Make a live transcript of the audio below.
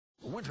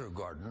Winter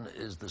Garden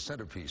is the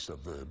centerpiece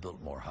of the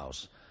Biltmore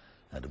house,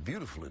 and a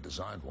beautifully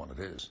designed one it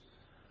is.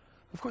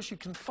 Of course, you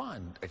can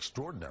find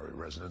extraordinary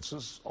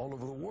residences all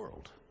over the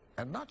world,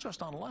 and not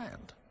just on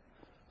land.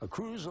 A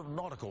cruise of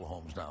nautical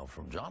homes now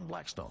from John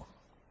Blackstone.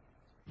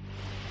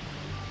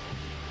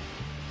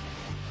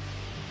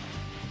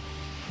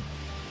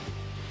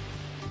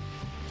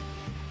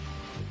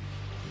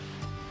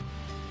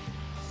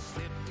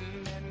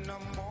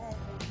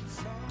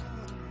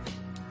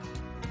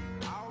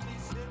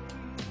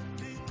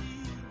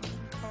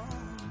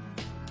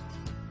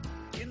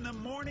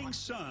 Morning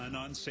sun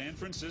on San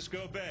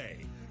Francisco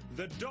Bay,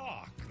 the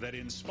dock that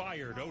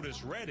inspired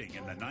Otis Redding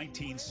in the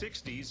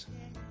 1960s.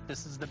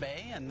 This is the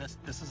bay, and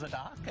this is a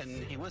dock, and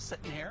he was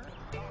sitting here.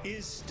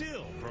 Is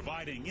still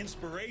providing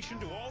inspiration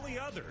to all the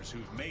others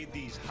who've made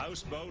these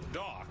houseboat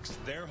docks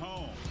their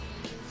home.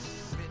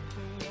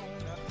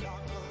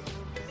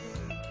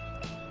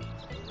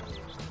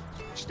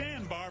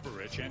 Stan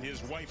Barbarich and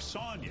his wife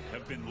Sonia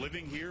have been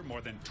living here more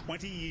than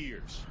 20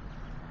 years.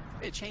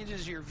 It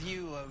changes your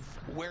view of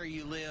where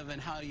you live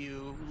and how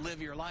you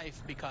live your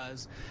life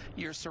because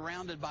you're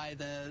surrounded by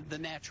the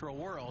natural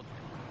world.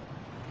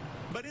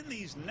 But in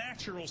these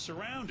natural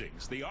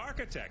surroundings, the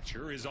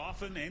architecture is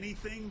often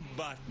anything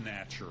but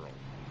natural.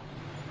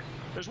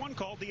 There's one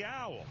called the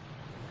Owl,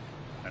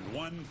 and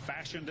one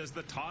fashioned as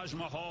the Taj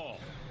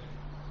Mahal,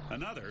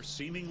 another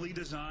seemingly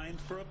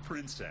designed for a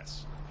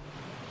princess.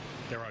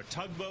 There are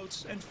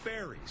tugboats and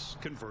ferries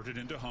converted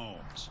into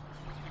homes.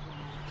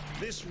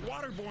 This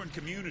waterborne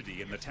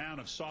community in the town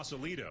of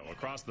Sausalito,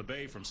 across the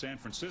bay from San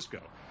Francisco,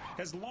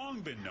 has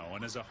long been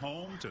known as a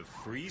home to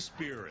free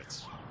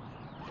spirits.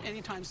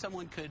 Anytime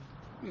someone could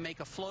make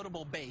a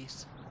floatable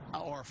base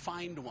or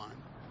find one,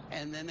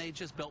 and then they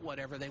just built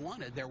whatever they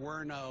wanted. There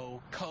were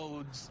no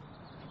codes,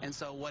 and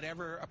so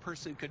whatever a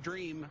person could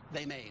dream,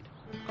 they made.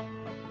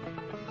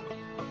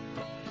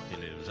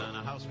 On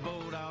a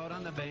houseboat out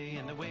on the bay,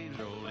 and the waves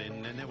roll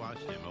in and they washed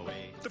him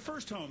away. The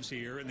first homes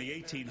here in the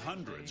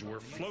 1800s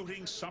were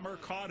floating summer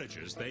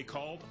cottages they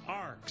called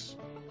arks.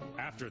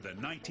 After the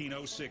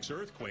 1906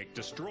 earthquake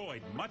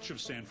destroyed much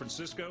of San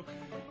Francisco,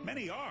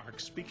 many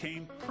arks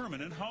became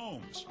permanent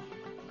homes.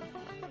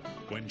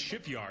 When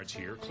shipyards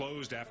here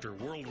closed after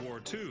World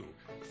War II,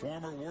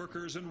 former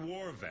workers and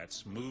war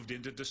vets moved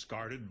into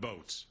discarded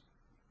boats.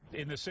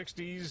 In the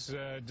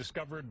 60s,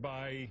 discovered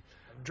by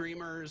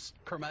dreamers,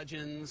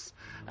 curmudgeons,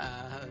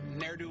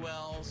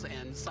 ne'er-do-wells,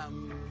 and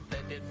some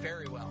that did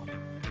very well.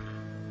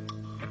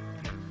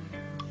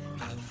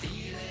 I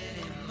feel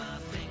it in my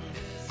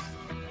fingers,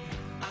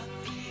 I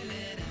feel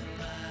it in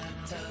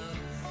my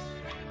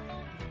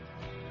toes.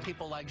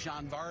 People like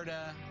Jean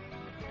Varda,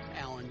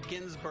 Allen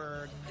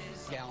Ginsberg,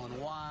 Galen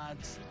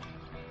Watts,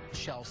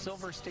 Shel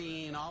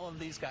Silverstein, all of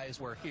these guys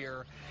were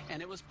here,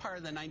 and it was part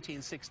of the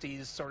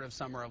 1960s sort of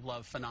summer of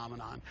love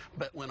phenomenon,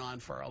 but went on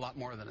for a lot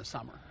more than a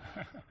summer.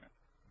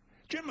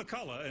 Jim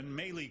McCullough and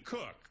Maylee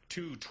Cook,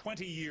 two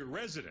 20-year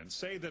residents,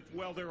 say that,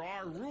 well, there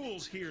are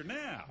rules here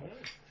now.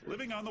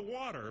 Living on the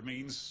water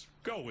means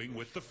going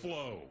with the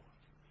flow.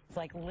 It's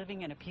like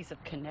living in a piece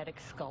of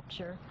kinetic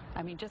sculpture.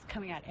 I mean, just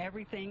coming out,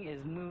 everything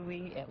is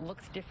moving, it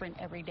looks different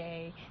every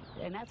day,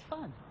 and that's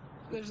fun.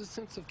 There's a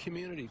sense of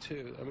community,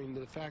 too. I mean,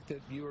 the fact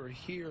that you are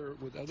here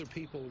with other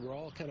people, we're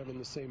all kind of in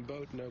the same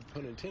boat, no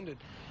pun intended,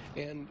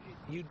 and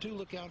you do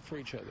look out for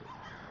each other.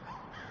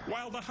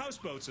 While the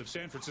houseboats of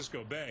San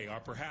Francisco Bay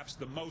are perhaps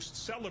the most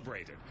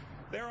celebrated,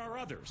 there are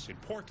others in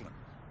Portland,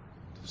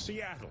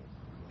 Seattle,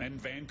 and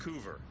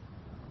Vancouver.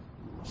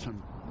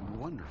 Some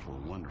wonderful,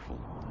 wonderful,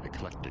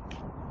 eclectic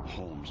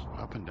homes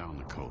up and down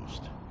the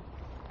coast.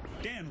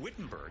 Dan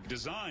Wittenberg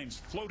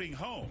designs floating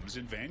homes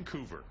in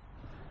Vancouver.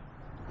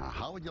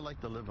 How would you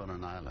like to live on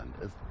an island?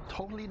 It's a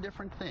totally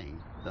different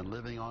thing than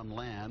living on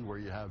land where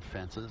you have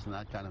fences and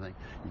that kind of thing.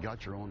 You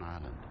got your own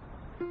island.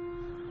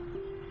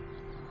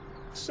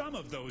 Some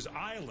of those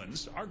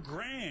islands are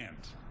grand.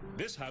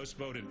 This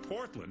houseboat in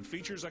Portland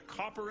features a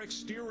copper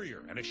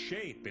exterior and a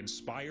shape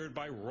inspired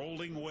by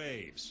rolling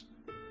waves.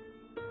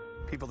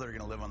 People that are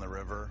going to live on the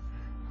river,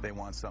 they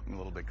want something a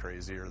little bit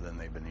crazier than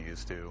they've been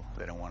used to.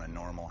 They don't want a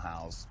normal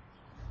house.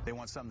 They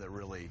want something that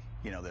really,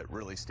 that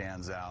really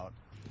stands out.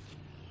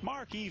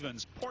 Mark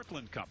Evans'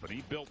 Portland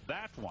company built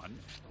that one,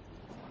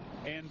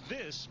 and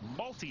this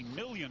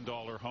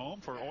multi-million-dollar home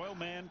for oil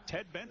man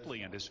Ted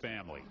Bentley and his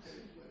family.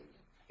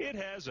 It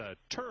has a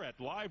turret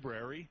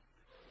library,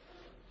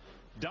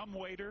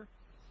 dumbwaiter,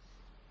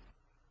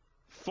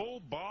 full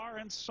bar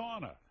and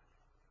sauna,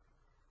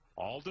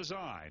 all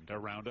designed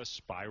around a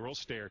spiral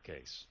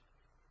staircase.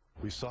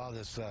 We saw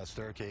this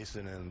staircase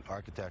in an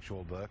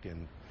architectural book,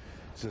 and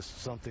it's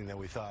just something that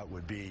we thought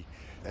would be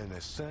an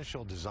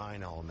essential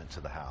design element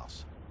to the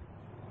house.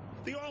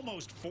 The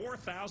almost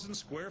 4,000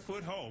 square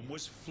foot home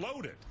was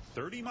floated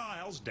 30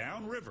 miles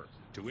downriver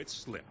to its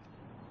slip.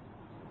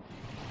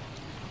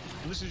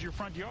 And this is your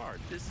front yard.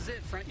 This is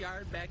it, front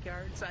yard,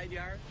 backyard, side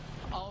yard,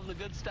 all of the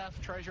good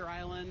stuff, Treasure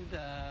Island,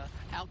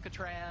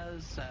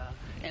 Alcatraz,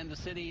 and the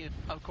city,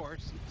 of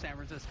course, San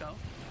Francisco.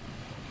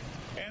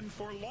 And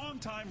for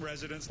longtime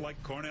residents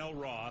like Cornell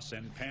Ross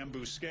and Pam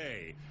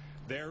Bousquet,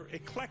 their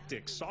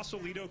eclectic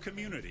Sausalito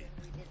community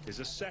is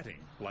a setting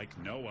like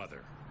no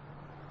other.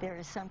 There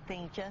is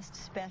something just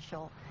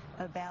special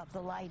about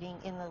the lighting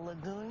in the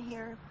lagoon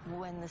here.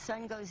 When the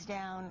sun goes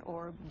down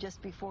or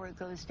just before it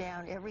goes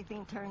down,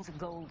 everything turns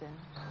golden.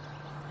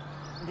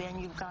 Then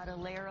you've got a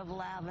layer of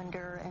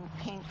lavender and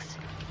pinks,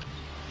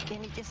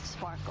 and it just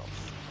sparkles.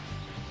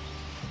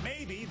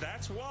 Maybe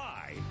that's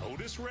why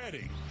Otis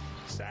Redding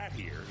sat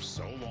here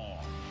so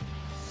long.